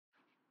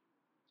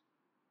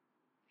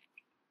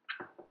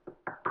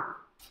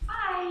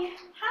Hi.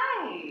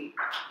 Hi.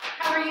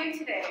 How are you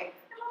today?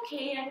 I'm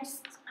okay. I'm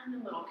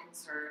a little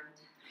concerned.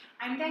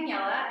 I'm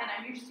Daniela, and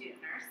I'm your student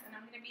nurse, and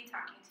I'm going to be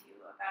talking to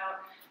you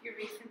about your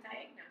recent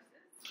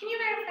diagnosis. Can you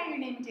verify your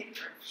name and date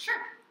of birth?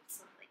 Sure.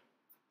 Absolutely.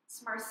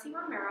 It's Marcy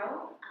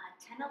Romero,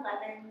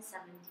 10/11/17.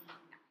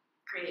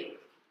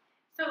 Great.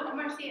 So,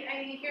 Marcy,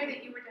 I hear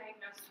that you were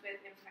diagnosed with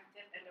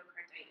infective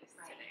endocarditis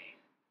today.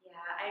 Yeah,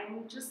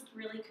 I'm just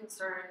really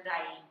concerned.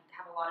 I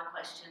have a lot of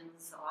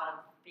questions, a lot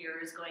of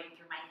fears going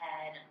through my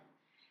head, and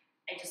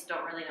I just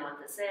don't really know what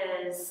this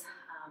is.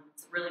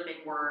 It's a really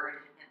big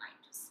word, and I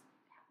just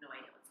have no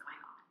idea what's going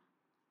on.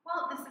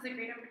 Well, this is a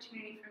great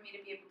opportunity for me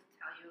to be able to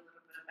tell you a little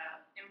bit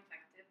about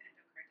infective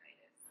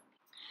endocarditis.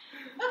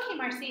 Okay,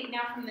 Marcy,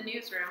 now from the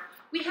newsroom,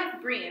 we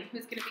have Brian,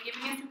 who's going to be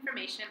giving us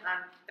information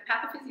on the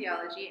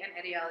pathophysiology and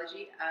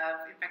etiology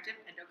of infective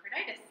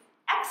endocarditis.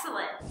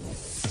 Excellent!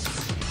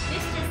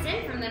 This just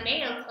in from the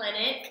Mayo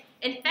Clinic.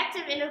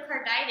 Infective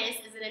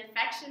endocarditis is an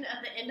infection of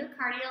the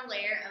endocardial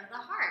layer of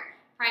the heart,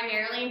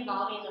 primarily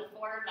involving the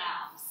four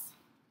valves.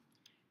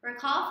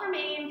 Recall from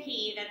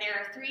A&P that there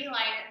are three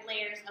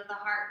layers of the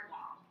heart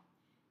wall.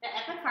 The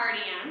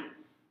epicardium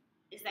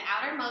is the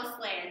outermost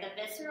layer, the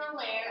visceral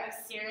layer of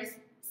serous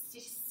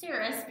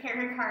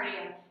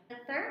pericardium. The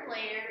third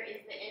layer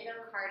is the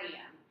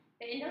endocardium.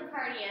 The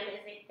endocardium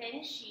is a thin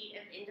sheet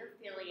of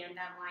endothelium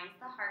that lines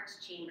the heart's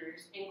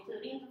chambers,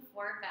 including the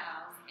four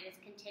valves, and is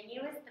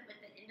continuous with the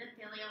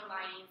endothelial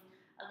linings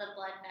of the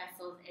blood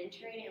vessels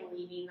entering and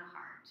leaving the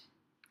heart.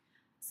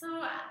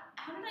 So,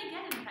 how did I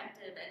get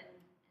infected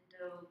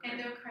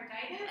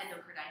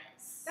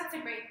endocarditis? That's a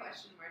great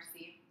question,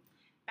 Marcy.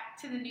 Back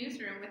to the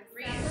newsroom with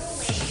Brian. Several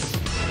ways to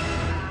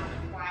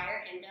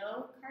acquire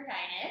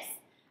endocarditis,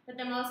 but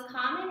the most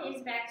common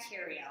is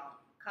bacterial,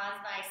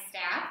 caused by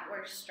staph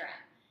or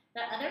strep.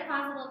 The other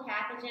possible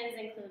pathogens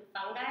include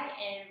fungi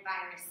and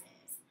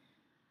viruses.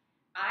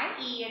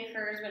 IE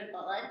occurs when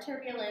blood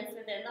turbulence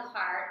within the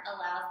heart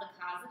allows the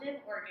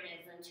causative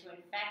organism to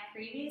infect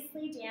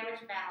previously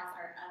damaged valves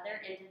or other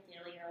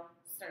endothelial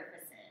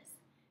surfaces.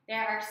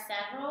 There are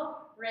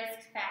several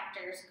risk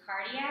factors,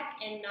 cardiac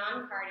and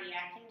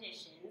non-cardiac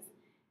conditions,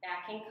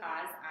 that can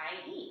cause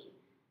IE.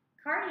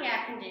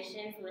 Cardiac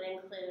conditions would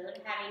include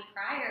having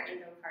prior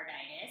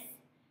endocarditis,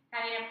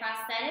 having a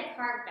prosthetic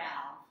heart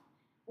valve,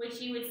 which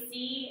you would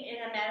see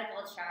in a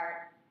medical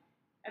chart,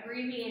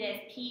 abbreviated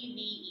as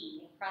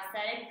PVE,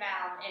 prosthetic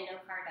valve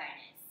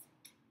endocarditis.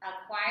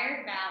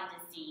 Acquired valve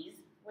disease,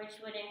 which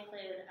would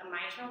include a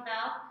mitral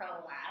valve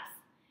prolapse,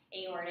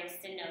 aortic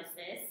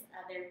stenosis,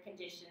 other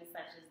conditions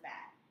such as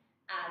that.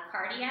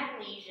 Cardiac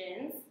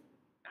lesions,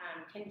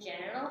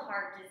 congenital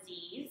heart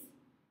disease,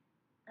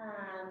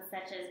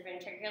 such as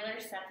ventricular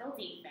septal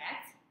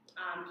defect,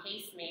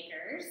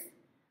 pacemakers,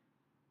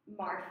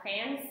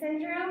 Marfan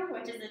syndrome,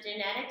 which is a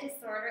genetic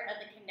disorder of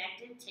the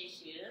connective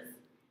tissues,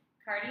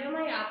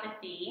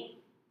 cardiomyopathy,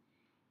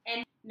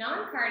 and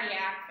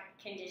non-cardiac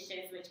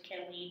conditions which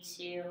can lead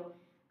to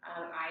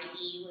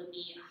IE would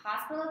be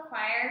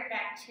hospital-acquired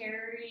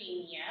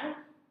bacteremia,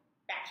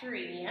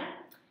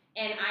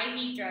 and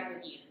IV drug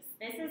abuse.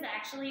 This is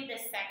actually the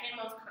second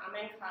most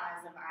common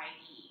cause of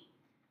IE.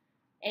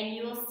 And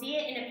you will see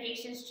it in a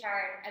patient's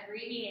chart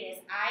abbreviated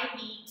as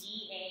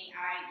IVDAIE,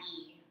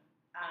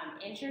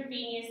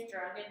 intravenous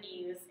drug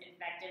abuse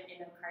infective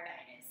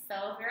endocarditis. So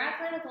if you're at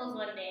clinicals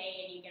one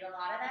day and you get a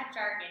lot of that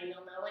jargon,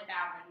 you'll know what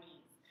that one means.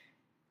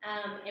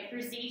 A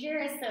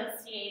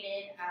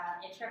procedure-associated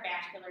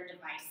intravascular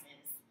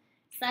devices,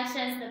 such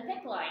as the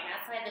PICC line.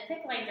 That's why the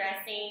PICC line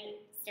dressing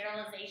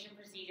sterilization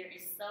procedure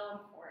is so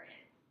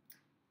important.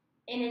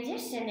 In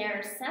addition, there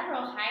are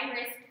several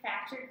high-risk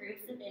factor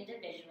groups of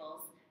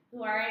individuals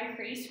who are at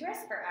increased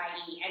risk for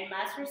IE and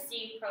must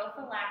receive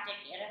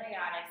prophylactic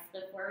antibiotics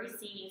before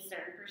receiving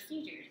certain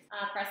procedures.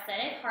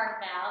 Prosthetic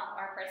heart valve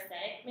or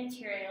prosthetic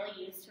material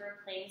used to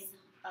replace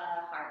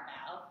a heart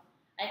valve,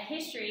 a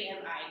history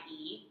of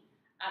IE,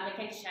 a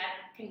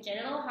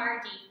congenital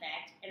heart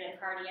defect, and a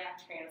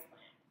cardiac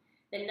transplant.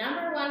 The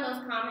number one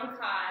most common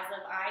cause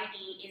of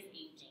IE is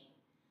aging.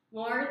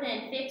 More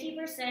than 50%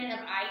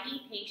 of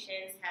IE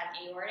patients have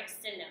aortic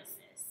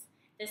stenosis.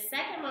 The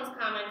second most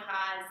common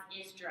cause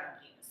is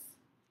drug use.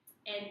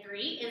 And 3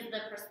 is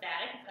the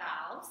prosthetic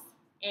valves,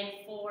 and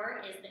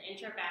 4 is the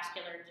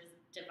intravascular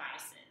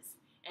devices.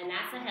 And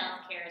that's a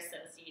healthcare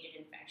associated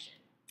infection.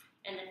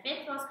 And the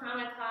 5th most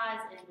common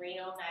cause is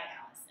renal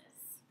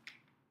dialysis.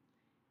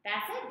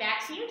 That's it.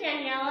 Back to you,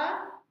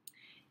 Daniela.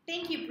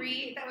 Thank you,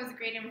 Bree. That was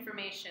great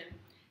information.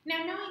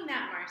 Now, knowing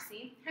that,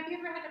 Marcy, have you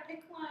ever had a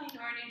PICC line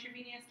or an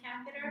intravenous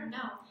catheter?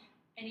 No.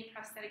 Any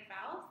prosthetic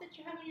valves that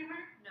you have in your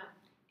heart? No.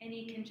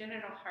 Any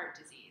congenital heart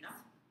disease? No.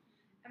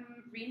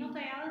 Renal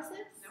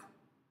dialysis? No.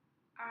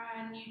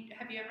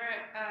 Have you ever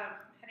had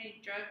any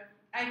IV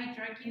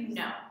drug use?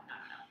 No.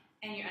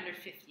 And you're under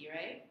 50,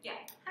 right? Yeah.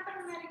 How about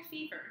rheumatic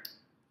fever?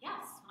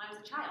 Yes, when I was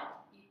a child.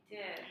 You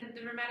did.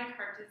 The rheumatic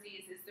heart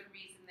disease is the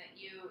reason that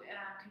you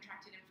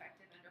contracted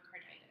infective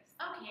endocarditis.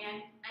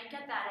 Okay, I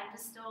get that. I'm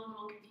just still a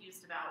little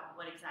confused about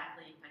what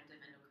exactly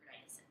infective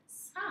endocarditis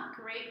is.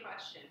 Great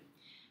question.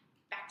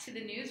 Back to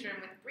the newsroom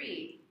with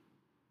Bree.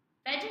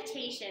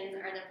 Vegetations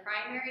are the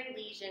primary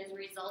lesions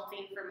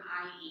resulting from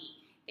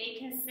IE. They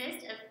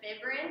consist of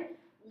fibrin,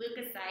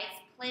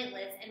 leukocytes,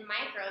 platelets, and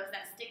microbes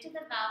that stick to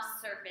the valve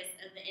surface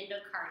of the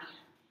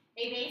endocardium.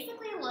 They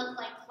basically look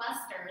like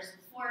clusters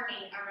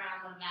forming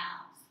around the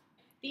valves.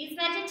 These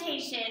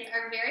vegetations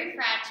are very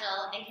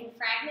fragile and can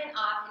fragment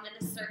off into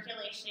the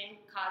circulation,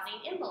 causing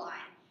emboli.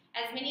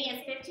 As many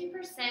as 50%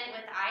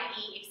 with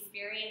IE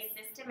experience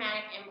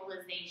systematic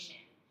embolization.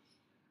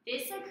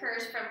 This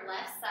occurs from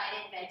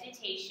left-sided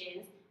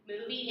vegetations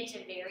moving into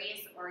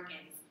various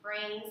organs,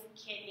 brains,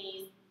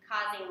 kidneys,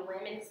 causing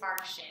limb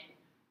infarction.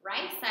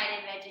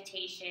 Right-sided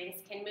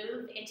vegetations can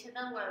move into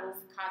the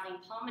lungs, causing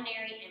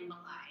pulmonary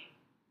emboli.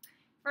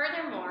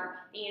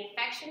 Furthermore, the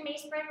infection may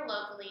spread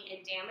locally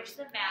and damage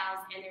the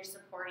valves and their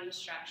supporting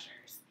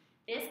structures.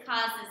 This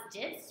causes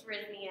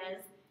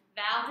dysrhythmias,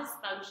 valve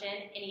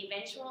dysfunction, and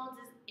eventual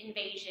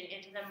invasion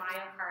into the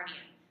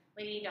myocardium,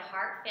 leading to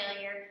heart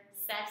failure,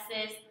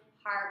 sepsis,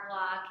 heart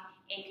block,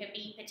 and could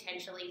be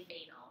potentially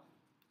fatal.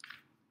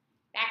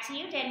 Back to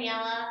you,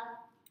 Daniela.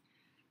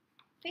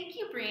 Thank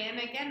you, Brian,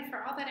 again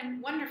for all that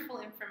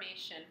wonderful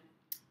information.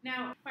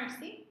 Now,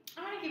 Marcy,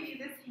 I want to give you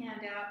this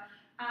handout.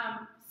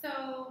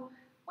 So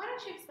why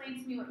don't you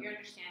explain to me what your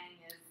understanding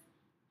is?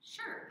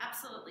 Sure,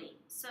 absolutely.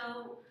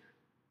 So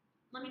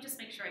let me just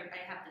make sure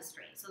I have this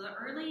straight. So the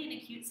early and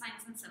acute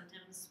signs and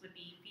symptoms would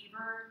be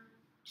fever,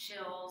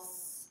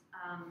 chills,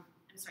 I'm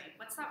sorry,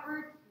 what's that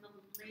word?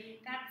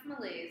 Malaise? That's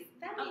malaise.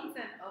 That means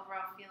an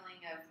overall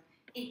feeling of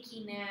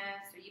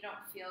achiness, or you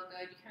don't feel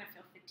good, you kind of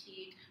feel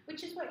fatigued,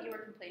 which is what you were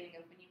complaining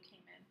of when you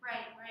came in.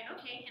 Right,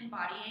 okay. And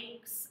body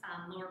aches,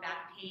 lower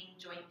back pain,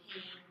 joint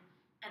pain.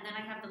 And then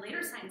I have the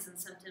later signs and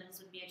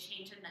symptoms would be a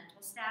change in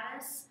mental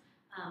status.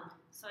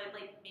 So I'd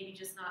like maybe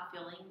just not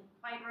feeling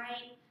quite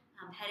right,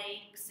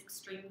 headaches,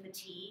 extreme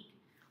fatigue.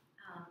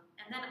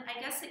 And then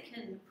I guess it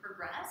can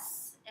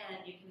progress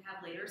and you can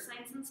have later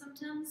signs and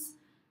symptoms.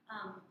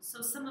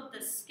 So some of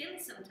the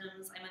skin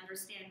symptoms I'm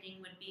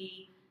understanding would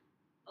be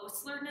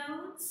Osler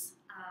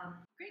nodes.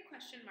 Great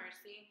question,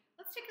 Marcy.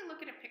 Let's take a look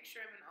at a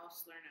picture of an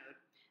Osler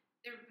node.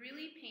 They're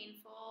really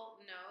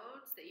painful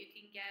nodes that you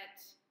can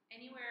get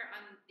anywhere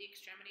on the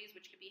extremities,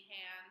 which could be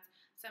hands,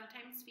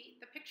 sometimes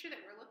feet. The picture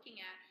that we're looking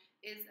at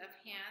is of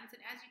hands,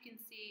 and as you can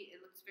see,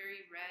 it looks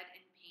very red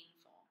and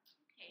painful.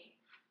 Okay.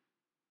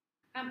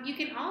 You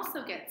can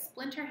also get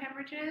splinter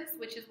hemorrhages,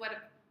 which is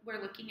what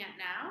we're looking at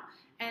now,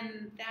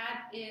 and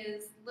that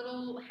is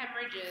little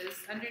hemorrhages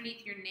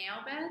underneath your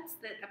nail beds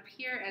that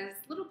appear as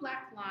little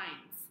black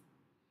lines.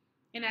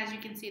 And as you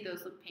can see,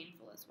 those look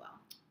painful as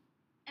well.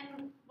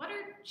 And what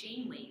are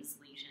Janeway's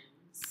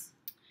lesions?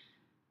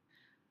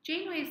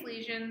 Janeway's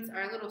lesions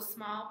are little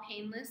small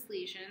painless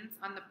lesions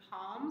on the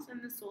palms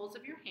and the soles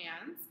of your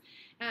hands.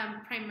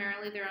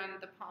 Primarily they're on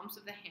the palms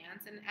of the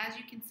hands, and as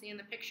you can see in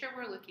the picture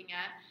we're looking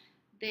at,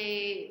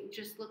 they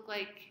just look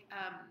like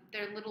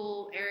they're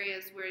little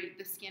areas where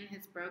the skin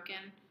has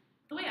broken.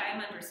 The way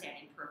I'm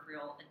understanding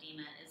peripheral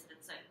edema is that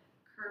it's a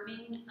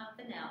curving of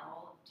the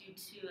nail due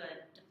to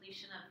a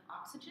depletion of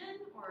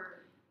oxygen,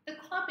 or? The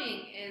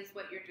clubbing is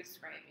what you're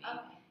describing.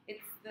 Okay.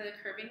 It's the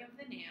curving of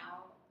the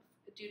nail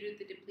due to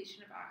the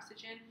depletion of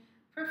oxygen.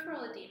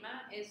 Peripheral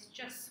edema is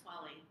just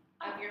swelling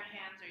of your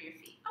hands or your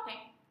feet.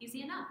 Okay,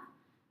 easy enough.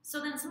 So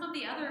then some of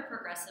the other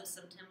progressive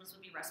symptoms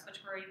would be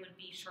respiratory, would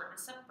be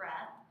shortness of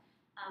breath,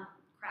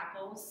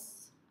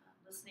 crackles,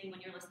 listening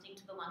when you're listening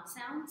to the lung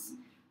sounds.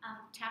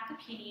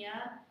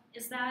 Tachypnea,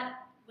 is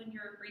that when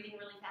you're breathing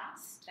really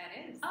fast? That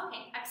is.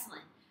 Okay,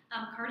 excellent.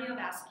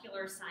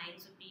 Cardiovascular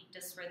signs would be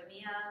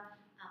dysrhythmia,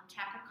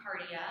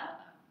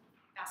 tachycardia,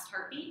 fast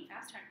heartbeat,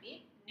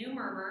 new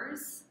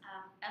murmurs,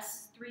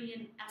 S3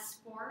 and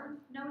S4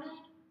 noted.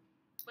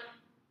 What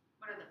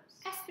are those?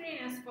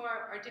 S3 and S4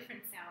 are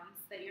different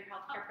sounds that your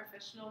healthcare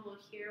professional will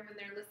hear when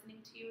they're listening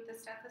to you with a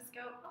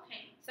stethoscope.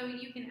 Okay. So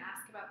you can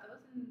ask about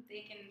those, and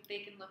they can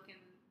look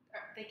and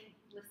they can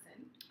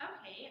listen.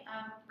 Okay.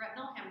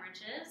 Retinal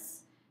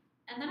hemorrhages,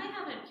 and then I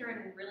have it here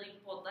in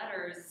really bold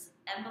letters: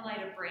 emboli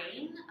to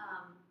brain,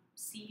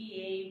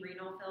 CVA,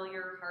 renal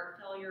failure, heart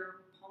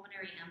failure,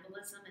 pulmonary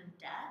embolism, and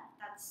death.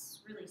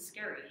 That's really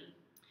scary.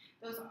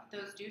 Those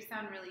do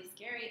sound really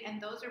scary,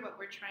 and those are what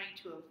we're trying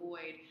to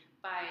avoid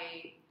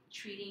by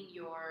treating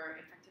your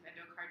infective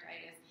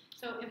endocarditis.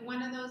 So if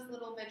one of those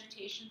little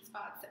vegetation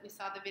spots that we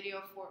saw the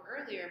video for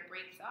earlier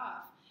breaks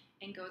off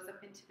and goes up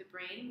into the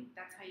brain,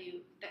 that's how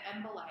the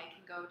emboli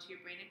can go to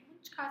your brain,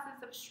 which causes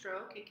a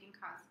stroke, it can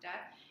cause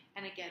death,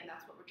 and again,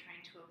 that's what we're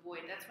trying to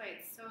avoid. That's why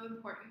it's so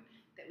important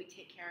that we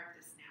take care of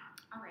this now.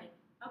 All right,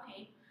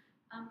 okay.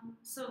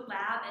 So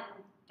lab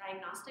and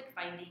diagnostic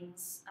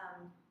findings,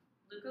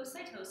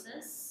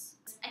 leukocytosis.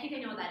 I think I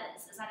know what that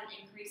is. Is that an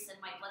increase in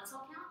white blood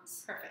cell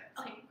counts? Perfect.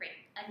 Okay,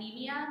 great.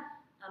 Anemia,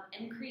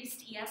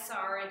 increased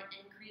ESR, and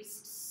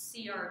increased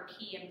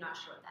CRP. I'm not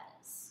sure what that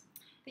is.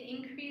 The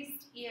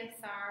increased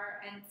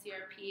ESR and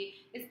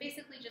CRP is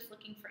basically just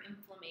looking for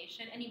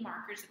inflammation, any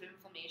markers of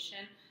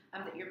inflammation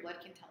that your blood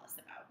can tell us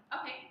about.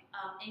 Okay.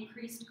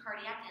 Increased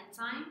cardiac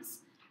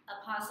enzymes,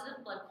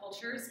 Positive blood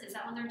cultures, is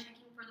that when they're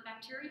checking for the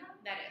bacteria?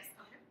 That is.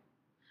 Okay.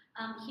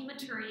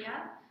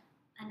 Hematuria,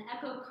 an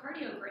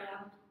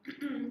echocardiogram,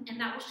 and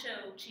that will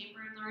show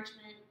chamber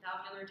enlargement,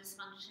 valvular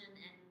dysfunction,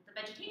 and the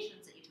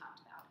vegetations that you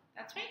talked about.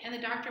 That's right. And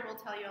the doctor will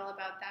tell you all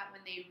about that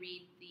when they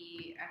read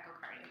the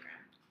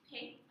echocardiogram.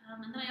 Okay.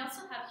 And then I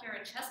also have here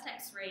a chest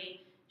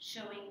x-ray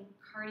showing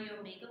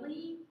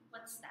cardiomegaly.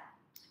 What's that?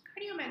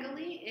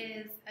 Cardiomegaly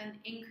is an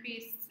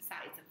increased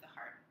size of the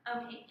heart.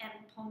 Okay. And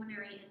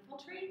pulmonary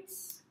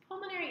infiltrates?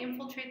 Pulmonary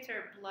infiltrates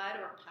are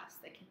blood or pus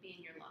that can be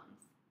in your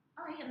lungs.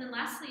 All right, and then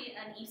lastly,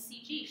 an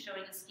ECG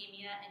showing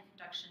ischemia and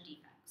conduction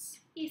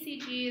defects.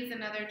 ECG is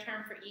another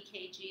term for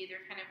EKG.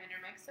 They're kind of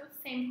intermixed, so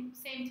same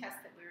test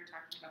that we were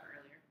talking about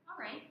earlier.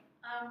 All right.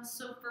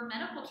 So for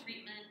medical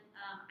treatment,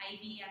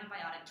 IV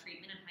antibiotic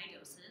treatment in high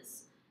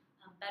doses,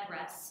 bed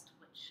rest,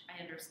 which I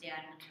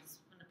understand, which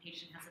is when a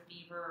patient has a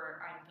fever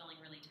or I'm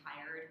feeling really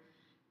tired.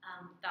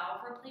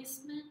 Valve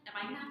replacement. Am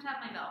I going to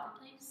have my valve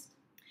replaced?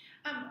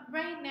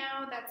 Right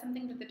now, that's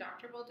something that the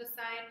doctor will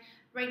decide.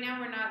 Right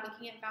now, we're not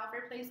looking at valve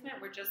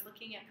replacement. We're just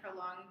looking at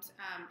prolonged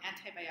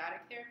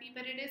antibiotic therapy,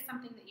 but it is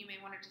something that you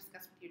may want to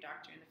discuss with your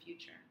doctor in the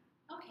future.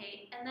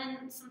 Okay, and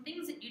then some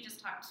things that you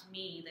just talked to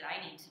me that I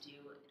need to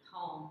do at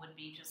home would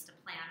be just to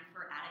plan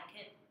for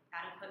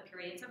adequate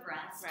periods of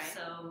rest. Right.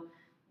 So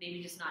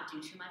maybe just not do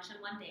too much in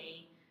one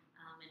day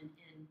and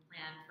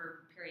plan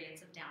for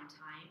periods of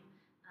downtime.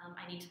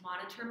 I need to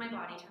monitor my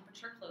body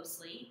temperature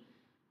closely.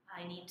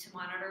 I need to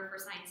monitor for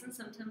signs and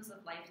symptoms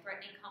of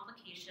life-threatening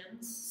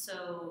complications.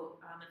 So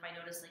if I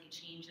notice like a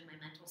change in my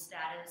mental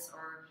status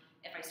or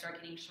if I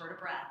start getting short of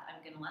breath, I'm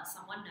going to let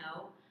someone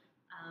know.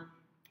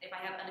 If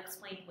I have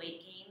unexplained weight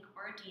gain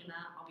or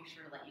edema, I'll be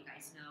sure to let you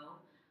guys know.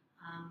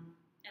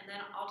 And then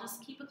I'll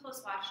just keep a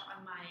close watch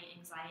on my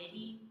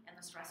anxiety and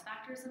the stress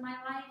factors in my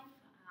life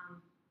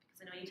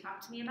because I know you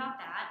talked to me about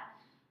that.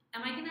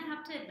 Am I going to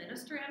have to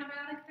administer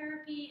antibiotic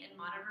therapy and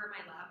monitor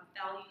my lab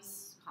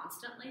values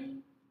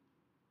constantly?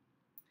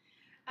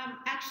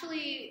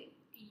 Actually,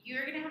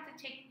 you're going to have to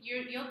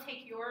you'll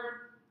take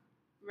your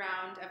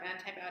round of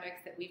antibiotics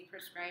that we've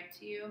prescribed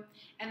to you,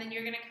 and then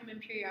you're going to come in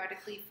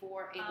periodically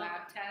for a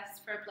lab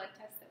test, for a blood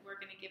test that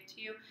we're going to give to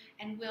you,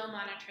 and we'll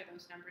monitor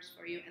those numbers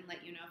for you and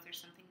let you know if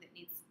there's something that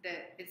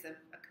is a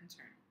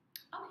concern.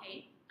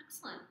 Okay,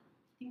 excellent.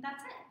 I think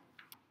that's it.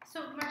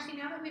 So, Marcy,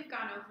 now that we've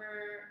gone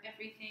over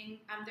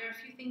everything, there are a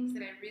few things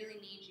that I really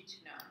need you to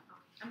know.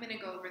 I'm going to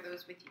go over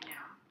those with you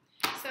now.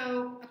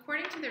 So,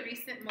 according to the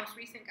most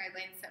recent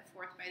guidelines set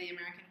forth by the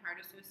American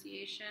Heart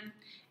Association,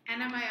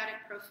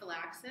 antibiotic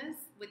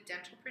prophylaxis with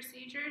dental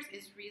procedures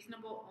is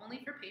reasonable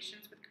only for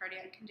patients with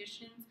cardiac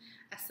conditions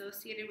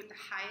associated with the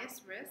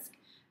highest risk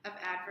of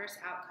adverse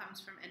outcomes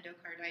from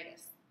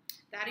endocarditis.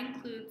 That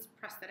includes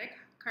prosthetic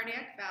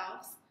cardiac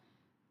valves,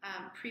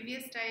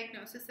 previous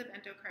diagnosis of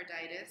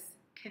endocarditis,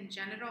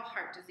 congenital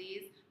heart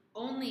disease,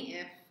 only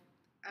if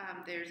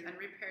there's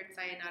unrepaired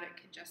cyanotic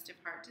congestive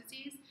heart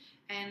disease,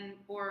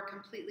 or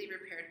completely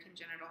repaired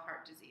congenital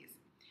heart disease.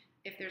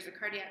 If there's a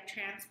cardiac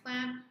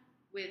transplant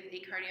with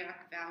a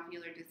cardiac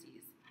valvular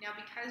disease. Now,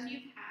 because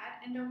you've had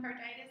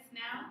endocarditis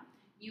now,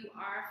 you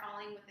are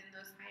falling within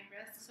those high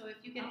risks. So if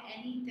you get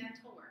any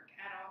dental work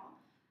at all,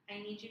 I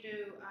need you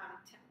to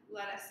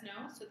let us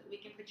know so that we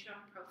can put you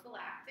on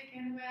prophylactic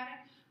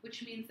antibiotic,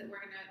 which means that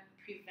we're going to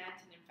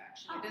prevent an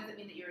infection. It doesn't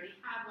mean that you already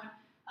have one.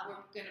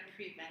 We're going to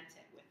prevent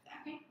it with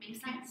that. Okay,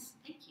 makes sense.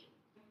 Thank you.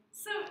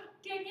 So,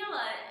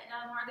 Daniela,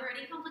 are there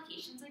any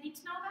complications I need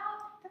to know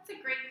about? That's a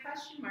great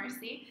question,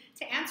 Marcy.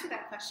 To answer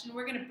that question,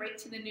 we're going to break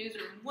to the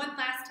newsroom one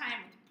last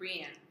time with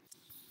Brian.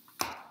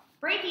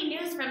 Breaking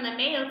news from the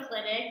Mayo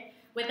Clinic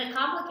with the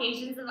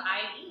complications of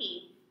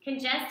IE.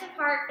 Congestive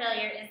heart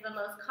failure is the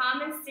most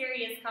common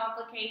serious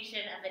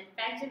complication of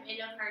infective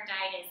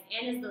endocarditis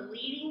and is the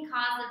leading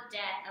cause of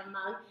death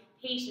among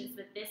patients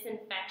with this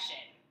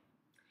infection.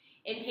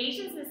 In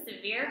patients with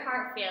severe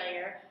heart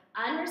failure,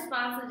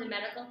 unresponsive to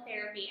medical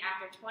therapy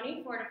after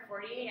 24 to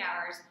 48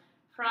 hours,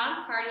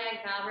 prompt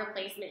cardiac valve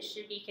replacement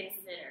should be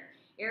considered,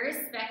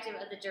 irrespective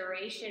of the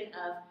duration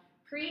of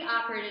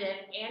preoperative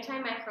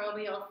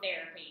antimicrobial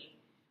therapy.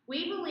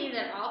 We believe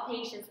that all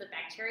patients with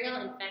bacterial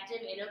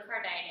infective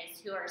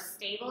endocarditis who are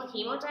stable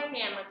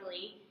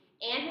hemodynamically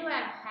and who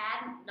have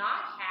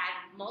not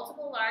had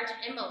multiple large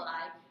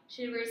emboli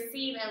should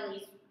receive at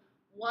least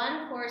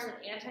one course of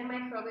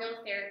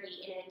antimicrobial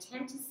therapy in an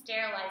attempt to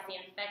sterilize the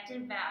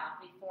infected valve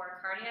before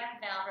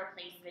cardiac valve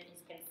replacement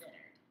is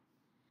considered.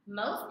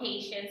 Most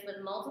patients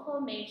with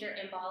multiple major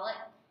embolic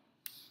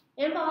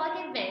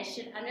events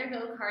should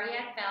undergo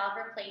cardiac valve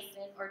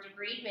replacement or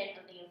debridement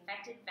of the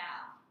infected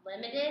valve.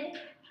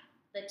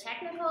 The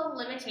technical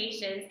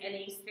limitations and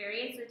the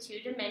experience with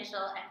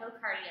two-dimensional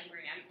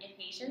echocardiogram in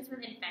patients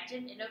with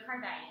infective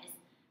endocarditis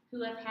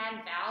who have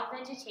had valve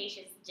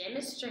vegetations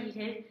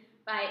demonstrated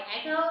by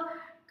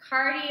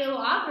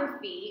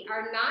echocardiography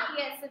are not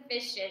yet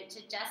sufficient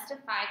to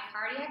justify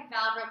cardiac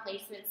valve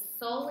replacement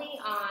solely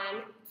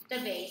on the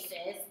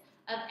basis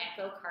of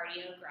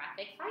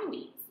echocardiographic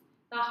findings.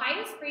 The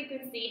highest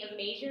frequency of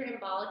major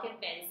embolic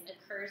events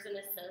occurs occurs in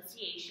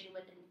association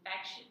with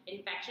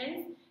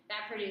infections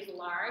that produce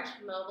large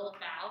mobile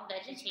bowel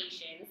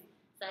vegetations,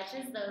 such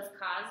as those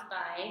caused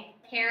by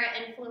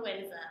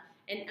parainfluenza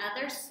and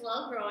other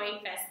slow-growing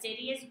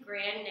fastidious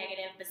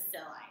gram-negative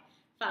bacilli,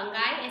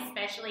 fungi,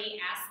 especially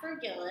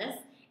aspergillus,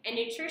 and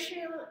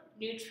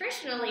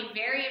nutritionally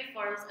varied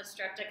forms of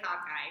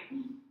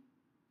streptococci.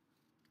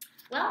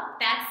 Well,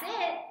 that's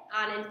it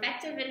on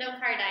infective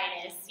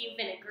endocarditis. You've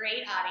been a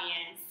great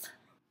audience.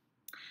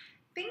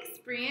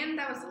 Thanks, Brian.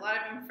 That was a lot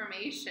of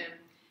information.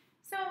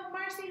 So,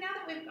 Marcy, now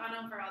that we've gone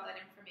over all that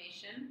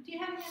information, do you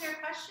have any other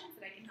questions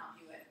that I can help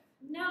you with?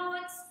 No,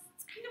 it's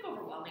kind of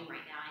overwhelming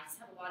right now. I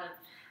just have a lot of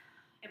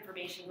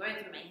information going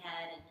through my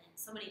head and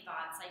so many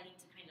thoughts. I need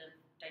to kind of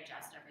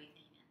digest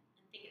everything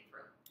and think it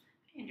through.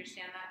 I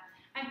understand that.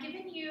 I've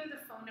given you the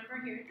phone number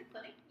here at the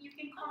clinic. You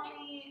can call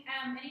me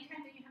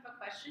anytime that you have a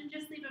question.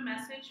 Just leave a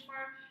message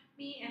for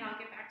me, and I'll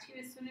get back to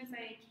you as soon as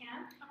I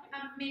can. Okay.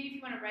 Maybe if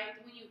you want to write,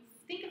 when you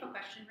think of a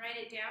question, write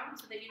it down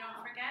so that you don't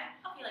forget.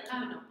 Okay, like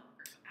keep a notebook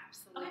or something.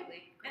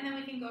 Absolutely. Okay. And then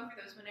we can go over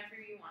those whenever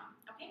you want.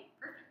 Okay,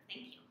 perfect.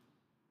 Thank you.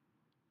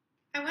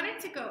 I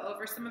wanted to go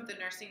over some of the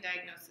nursing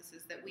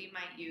diagnoses that we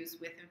might use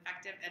with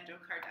infective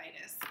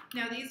endocarditis.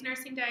 Now, these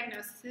nursing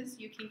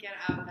diagnoses you can get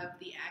out of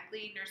the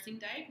Agley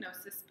Nursing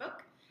Diagnosis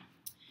book.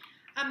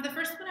 The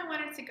first one I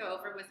wanted to go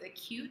over was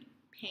acute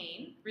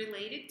pain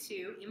related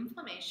to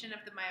inflammation of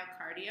the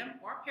myocardium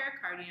or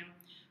pericardium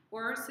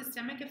or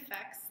systemic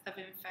effects of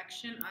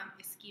infection on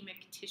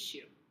ischemic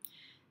tissue.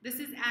 This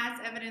is as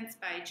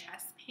evidenced by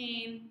chest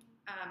pain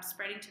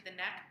spreading to the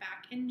neck,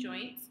 back, and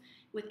joints,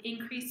 with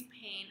increased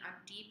pain on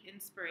deep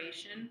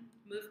inspiration,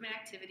 movement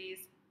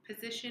activities,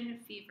 position,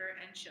 fever,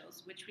 and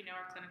chills, which we know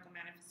are clinical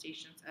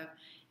manifestations of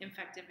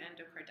infective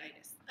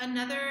endocarditis.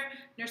 Another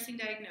nursing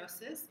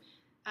diagnosis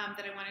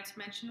that I wanted to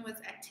mention was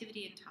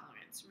activity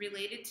intolerance,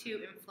 related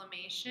to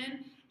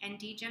inflammation and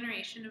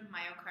degeneration of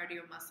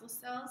myocardial muscle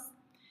cells.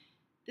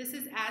 This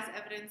is as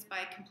evidenced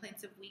by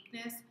complaints of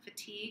weakness,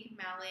 fatigue,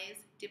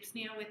 malaise,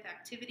 dyspnea with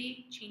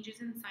activity,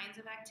 changes in signs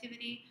of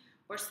activity,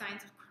 or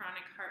signs of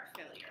chronic heart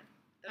failure.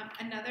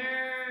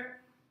 Another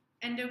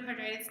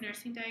endocarditis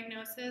nursing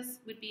diagnosis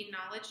would be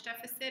knowledge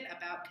deficit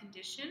about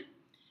condition.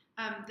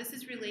 This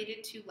is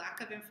related to lack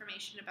of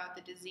information about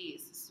the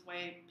disease. This is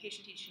why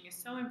patient teaching is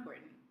so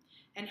important,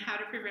 and how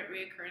to prevent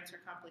reoccurrence or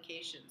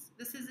complications.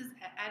 This is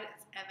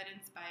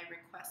evidenced by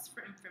requests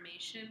for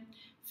information,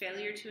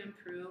 failure to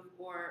improve,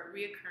 or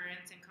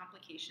reoccurrence and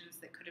complications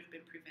that could have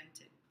been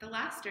prevented. The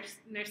last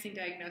nursing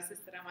diagnosis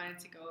that I wanted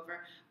to go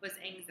over was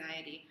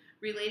anxiety,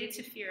 related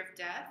to fear of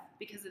death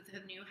because of the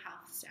new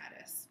health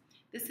status.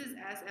 This is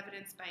as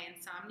evidenced by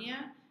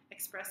insomnia,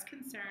 expressed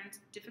concerns,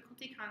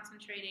 difficulty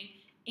concentrating,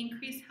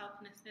 increased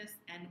helplessness,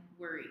 and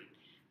worry.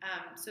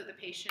 So the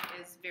patient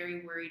is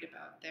very worried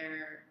about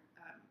their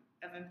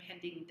of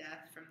impending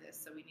death from this,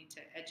 so we need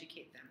to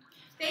educate them.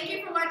 Thank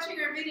you for watching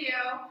our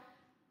video.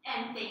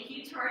 And thank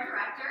you to our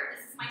director.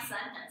 This is my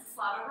son,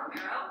 Wenceslao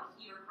Romero.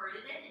 He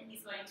recorded it, and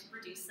he's going to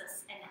produce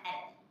this and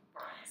edit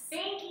for us.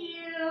 Thank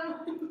you.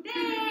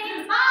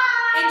 Thanks.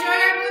 Bye. Enjoy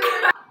our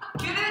blooper.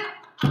 Get it?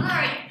 All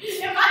right.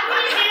 If I'm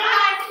going to do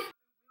one.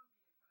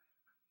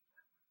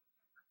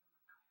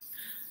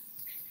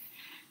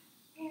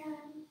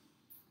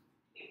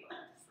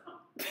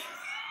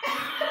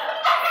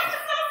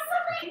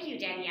 Thank you,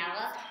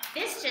 Daniela.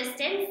 This just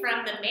in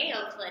from the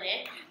Mayo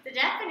Clinic. The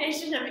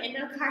definition of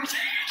endocarditis.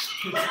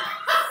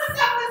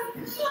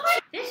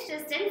 This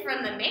just in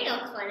from the Mayo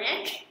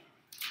Clinic.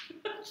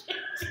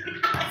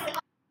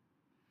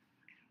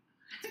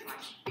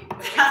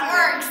 That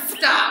works.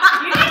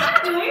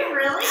 Stop. Do we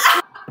really?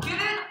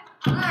 Get it?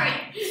 All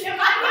right. If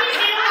I'm going to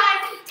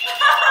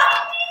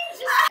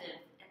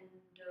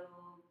do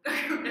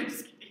one. I'm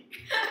just kidding.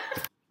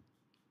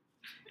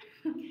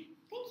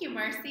 Thank you,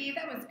 Marcy.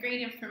 That was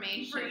great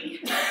information. Free.